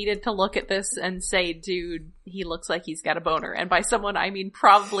 Someone needed to look at this and say, dude, he looks like he's got a boner. And by someone, I mean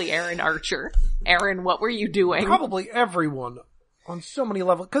probably Aaron Archer. Aaron, what were you doing? Probably everyone on so many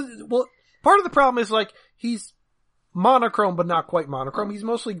levels. Cause, well, part of the problem is like, he's monochrome, but not quite monochrome. He's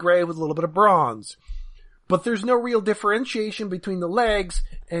mostly gray with a little bit of bronze. But there's no real differentiation between the legs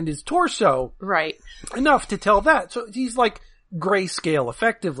and his torso. Right. Enough to tell that. So he's like grayscale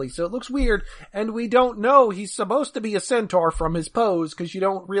effectively. So it looks weird. And we don't know he's supposed to be a centaur from his pose because you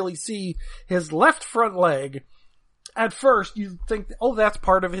don't really see his left front leg. At first you think, oh, that's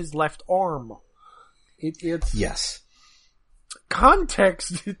part of his left arm. It's Yes.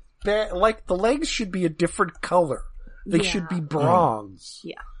 context. Like the legs should be a different color. They should be bronze.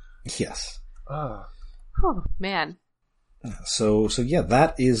 Yeah. Yes. Oh, man. So yeah,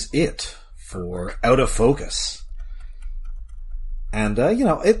 that is it for Out of Focus. And,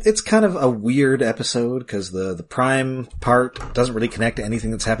 it's kind of a weird episode because the Prime part doesn't really connect to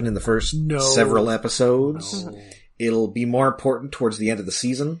anything that's happened in the first several episodes. No. It'll be more important towards the end of the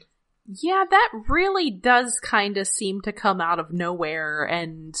season. Yeah, that really does kind of seem to come out of nowhere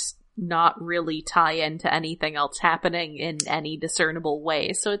and not really tie into anything else happening in any discernible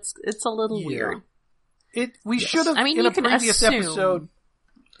way. So it's a little weird. We should have, I mean, in you a can previous assume.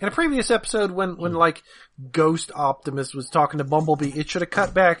 episode, when like Ghost Optimus was talking to Bumblebee, it should have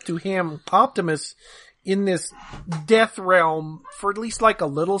cut back to him, Optimus, in this death realm for at least like a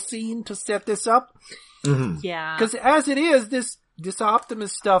little scene to set this up. Mm-hmm. Yeah. Because as it is, this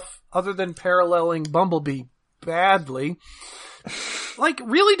Optimus stuff, other than paralleling Bumblebee badly, like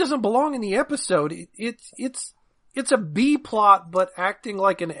really doesn't belong in the episode. It's a B plot, but acting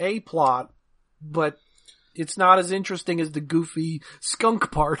like an A plot, but it's not as interesting as the goofy skunk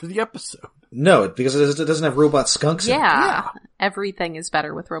part of the episode. No, because it doesn't have robot skunks in it. Yeah. Everything is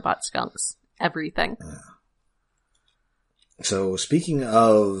better with robot skunks. Everything. So speaking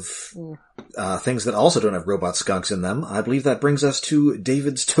of things that also don't have robot skunks in them, I believe that brings us to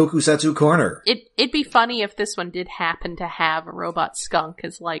David's Tokusatsu Corner. It'd be funny if this one did happen to have a robot skunk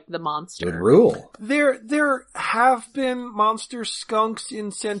as like the monster. Good rule. There have been monster skunks in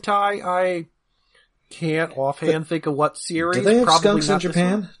Sentai. I can't offhand think of what series. Do they have Probably skunks in not this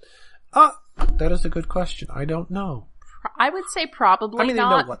Japan? one. That is a good question. I don't know. I would say probably I mean, they know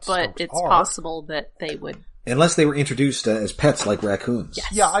not, what but skunks it's are. possible that they would. Unless they were introduced as pets like raccoons. Yes.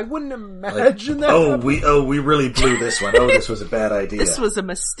 Yeah, I wouldn't imagine that. We really blew this one. Oh, this was a bad idea. This was a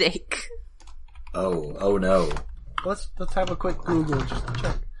mistake. Oh no. Let's have a quick Google just to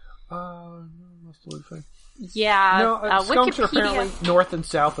check. Must look fine. Yeah. No, skunks are Wikipedia. apparently North and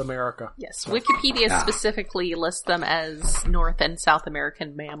South America. Yes, Wikipedia specifically lists them as North and South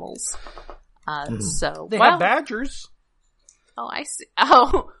American mammals. So They have badgers. Oh, I see.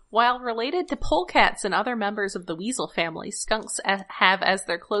 Oh, while related to polecats and other members of the weasel family, skunks have as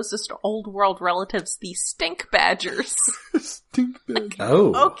their closest old world relatives the stink badgers. Stink badger.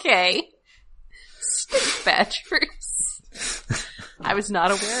 Oh. Okay. Stink badgers. I was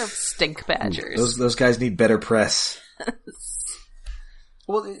not aware of stink badgers. Those guys need better press.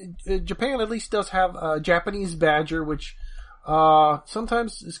 Well, Japan at least does have a Japanese badger, which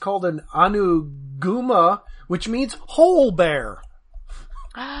sometimes is called an anuguma, which means hole bear.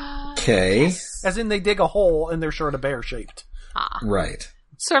 Okay. As in they dig a hole and they're sort of bear-shaped. Right.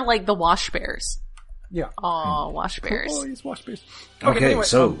 Sort of like the wash bears. Yeah. Oh, wash bears. Oh, yes, wash bears. Okay, anyway,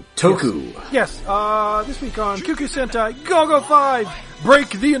 so, Toku. Yes, this week on Cuckoo Sentai Go-Go 5, Break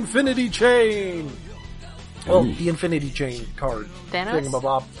the Infinity Chain. Well, the Infinity Chain card. Thanos?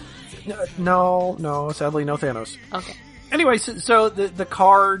 Thingamabob. No, sadly no Thanos. Okay. Anyway, so the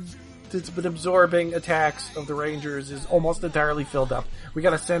card that's been absorbing attacks of the Rangers is almost entirely filled up. We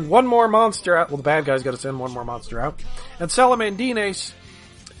gotta send one more monster out. Well, the bad guy's gotta send one more monster out. And Salamandines,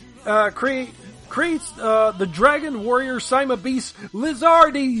 creates, the Dragon Warrior Sima Beast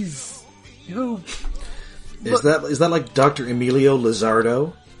Lizardes, who... Is that like Dr. Emilio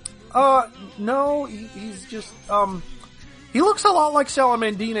Lizardo? No, he's just, he looks a lot like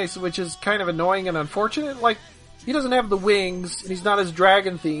Salamandines, which is kind of annoying and unfortunate. Like, he doesn't have the wings, and he's not as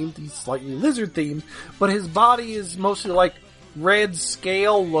dragon themed, he's slightly lizard themed, but his body is mostly like red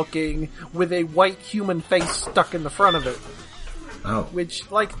scale looking with a white human face stuck in the front of it. Oh.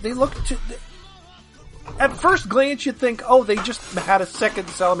 Which, like, they look at first glance you'd think, oh, they just had a second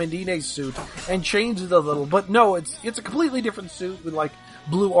Salamandine suit and changed it a little. But no, it's a completely different suit with, like,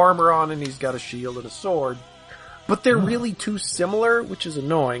 blue armor on, and he's got a shield and a sword. But they're really too similar, which is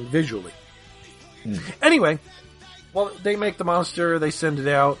annoying visually. Anyway, well, they make the monster, they send it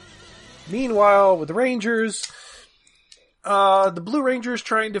out. Meanwhile, with the Rangers, the Blue Ranger's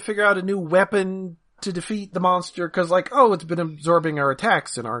trying to figure out a new weapon to defeat the monster, because, like, oh, it's been absorbing our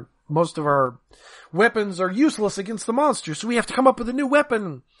attacks, and most of our weapons are useless against the monster, so we have to come up with a new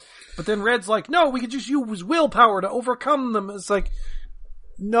weapon. But then Red's like, no, we could just use willpower to overcome them. It's like,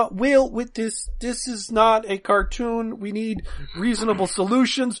 no, with this is not a cartoon. We need reasonable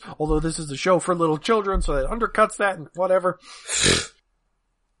solutions, although this is a show for little children, so that undercuts that and whatever.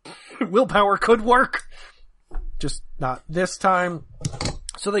 Willpower could work. Just not this time.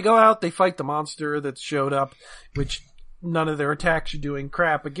 So they go out, they fight the monster that showed up, which none of their attacks are doing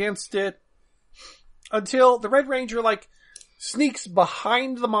crap against it. Until the Red Ranger, like, sneaks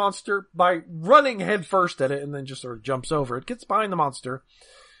behind the monster by running headfirst at it and then just sort of jumps over it. Gets behind the monster.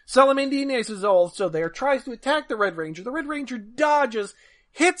 Salamandines is also there, tries to attack the Red Ranger. The Red Ranger dodges,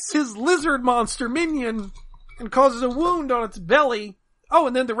 hits his lizard monster minion, and causes a wound on its belly. Oh,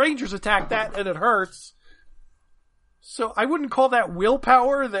 and then the Rangers attack that and it hurts. So I wouldn't call that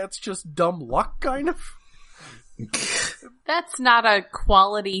willpower, that's just dumb luck, kind of. That's not a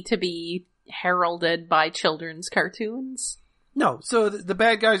quality to be heralded by children's cartoons. No, so the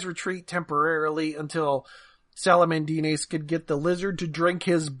bad guys retreat temporarily until Salamandines could get the lizard to drink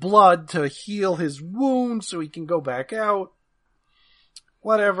his blood to heal his wound so he can go back out.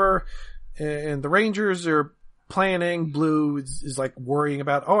 Whatever. And the Rangers are planning. Blue is like worrying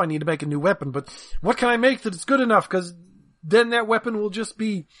about, oh, I need to make a new weapon, but what can I make that's good enough? Because then that weapon will just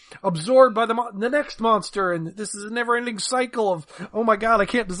be absorbed by the next monster, and this is a never-ending cycle of, oh my god, I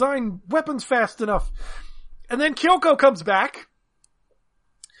can't design weapons fast enough. And then Kyoko comes back.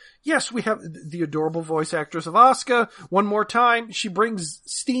 Yes, we have the adorable voice actress of Asuka. One more time, she brings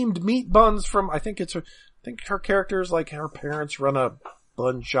steamed meat buns from, I think her character is like her parents run a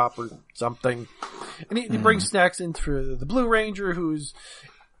bun shop or something. And he brings snacks in for the Blue Ranger, who's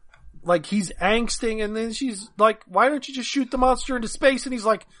like, he's angsting, and then she's like, why don't you just shoot the monster into space? And he's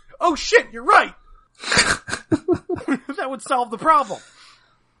like, oh shit, you're right! That would solve the problem.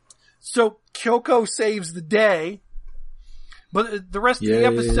 So Kyoko saves the day, but the rest of the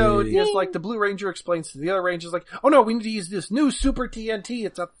episode is like the Blue Ranger explains to the other Rangers, like, oh no, we need to use this new Super TNT.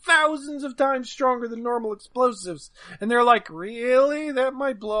 It's thousands of times stronger than normal explosives. And they're like, really? That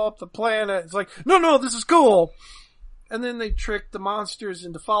might blow up the planet. It's like, no, this is cool. And then they trick the monsters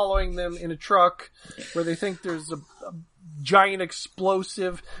into following them in a truck where they think there's a giant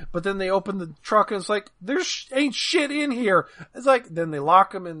explosive, but then they open the truck and it's like, there's ain't shit in here. It's like, then they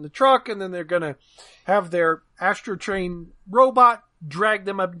lock them in the truck and then they're gonna have their Astrotrain robot drag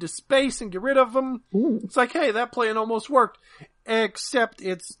them up into space and get rid of them. Ooh. It's like, hey, that plan almost worked. Except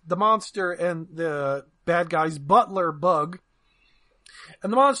it's the monster and the bad guy's butler, Bug.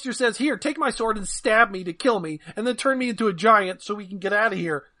 And the monster says, here, take my sword and stab me to kill me, and then turn me into a giant so we can get out of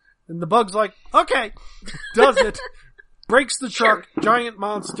here. And the Bug's like, okay, does it. Breaks the truck, sure. Giant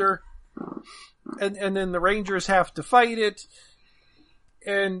monster, and then the Rangers have to fight it,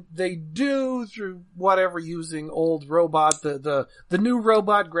 and they do through whatever, using old robot. The new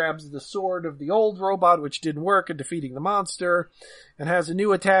robot grabs the sword of the old robot, which didn't work in defeating the monster, and has a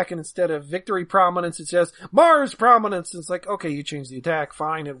new attack, and instead of victory prominence, it says Mars prominence. And it's like, okay, you change the attack,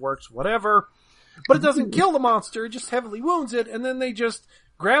 fine, it works, whatever. But it doesn't kill the monster, it just heavily wounds it, and then they just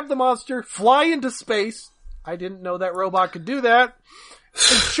grab the monster, fly into space. I didn't know that robot could do that.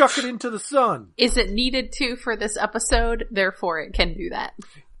 And chuck it into the sun. Is it needed to for this episode? Therefore it can do that.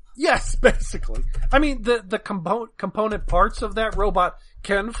 Yes, basically. I mean, the component parts of that robot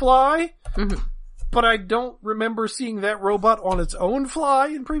can fly, but I don't remember seeing that robot on its own fly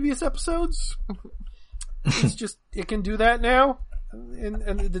in previous episodes. It's just, it can do that now.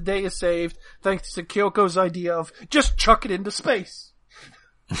 And the day is saved thanks to Kyoko's idea of just chuck it into space.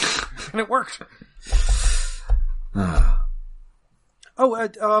 And it worked. But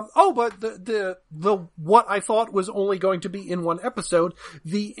the what I thought was only going to be in one episode,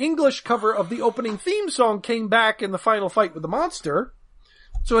 the English cover of the opening theme song came back in the final fight with the monster.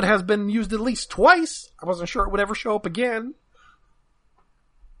 So it has been used at least twice. I wasn't sure it would ever show up again.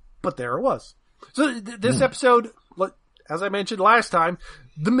 But there it was. So this episode, as I mentioned last time,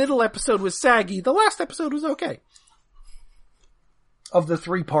 the middle episode was saggy. The last episode was okay. Of the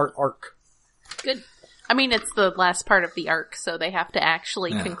 3-part arc. Good. I mean, it's the last part of the arc, so they have to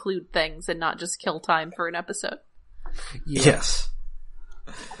actually Yeah. conclude things and not just kill time for an episode. Yes.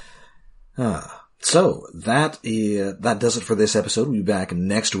 So that does it for this episode. We'll be back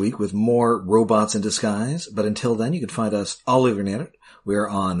next week with more Robots in Disguise. But until then, you can find us all over the internet. We are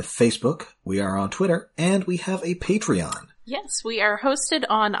on Facebook, we are on Twitter, and we have a Patreon. Yes, we are hosted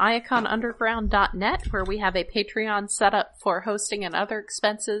on iaconunderground.net, where we have a Patreon set up for hosting and other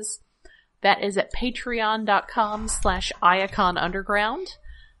expenses. That is at patreon.com/iaconunderground.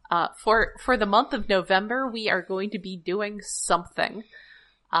 For the month of November, we are going to be doing something.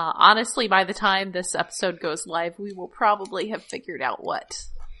 Honestly, by the time this episode goes live, we will probably have figured out what.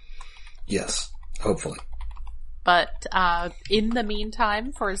 Yes, hopefully. But in the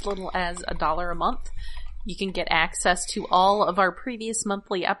meantime, for as little as $1 a month, you can get access to all of our previous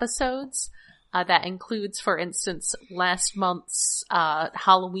monthly episodes. That includes, for instance, last month's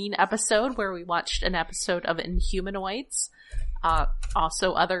Halloween episode, where we watched an episode of Inhumanoids.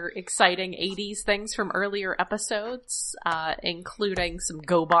 Also other exciting 80s things from earlier episodes, including some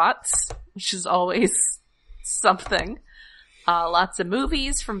GoBots, which is always something. Lots of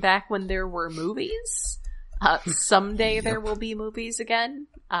movies from back when there were movies. Someday there will be movies again.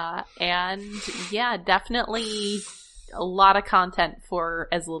 And yeah, definitely a lot of content for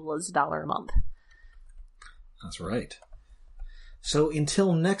as little as $1 a month. That's right. So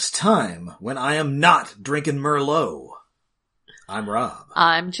until next time, when I am not drinking Merlot, I'm Rob.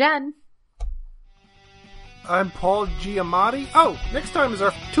 I'm Jen. I'm Paul Giamatti. Oh, next time is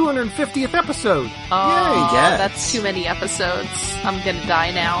our 250th episode. Oh, Yay, yes. that's too many episodes. I'm gonna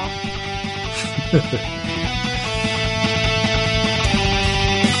die now.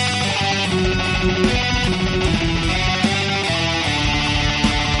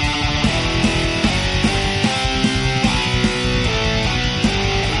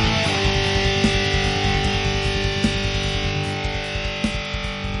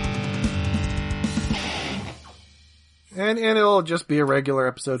 And it'll just be a regular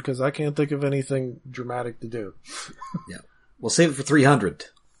episode because I can't think of anything dramatic to do. Yeah. We'll save it for 300.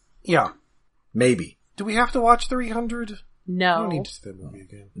 Yeah. Maybe. Do we have to watch 300? I No. don't need to see that movie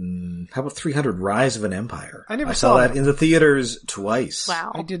again. How about 300 Rise of an Empire? I never saw saw that that. in the theaters twice.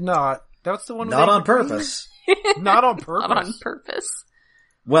 Wow. I did not. That's the one. with Not on Adrian purpose. Brody? Not on purpose. Not on purpose.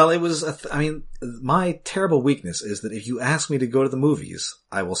 Well, it was, my terrible weakness is that if you ask me to go to the movies,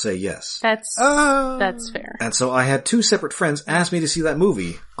 I will say yes. That's fair. And so I had two separate friends ask me to see that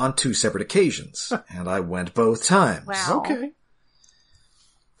movie on two separate occasions. And I went both times. Wow. Okay.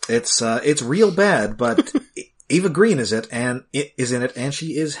 It's real bad, but Eva Green is in it, and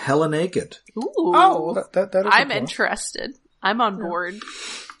she is hella naked. Ooh. Oh, that is a I'm plus. interested. I'm on board.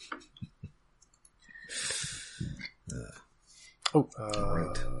 Oh,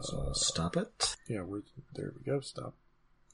 Right. So stop it. yeah, there we go. Stop.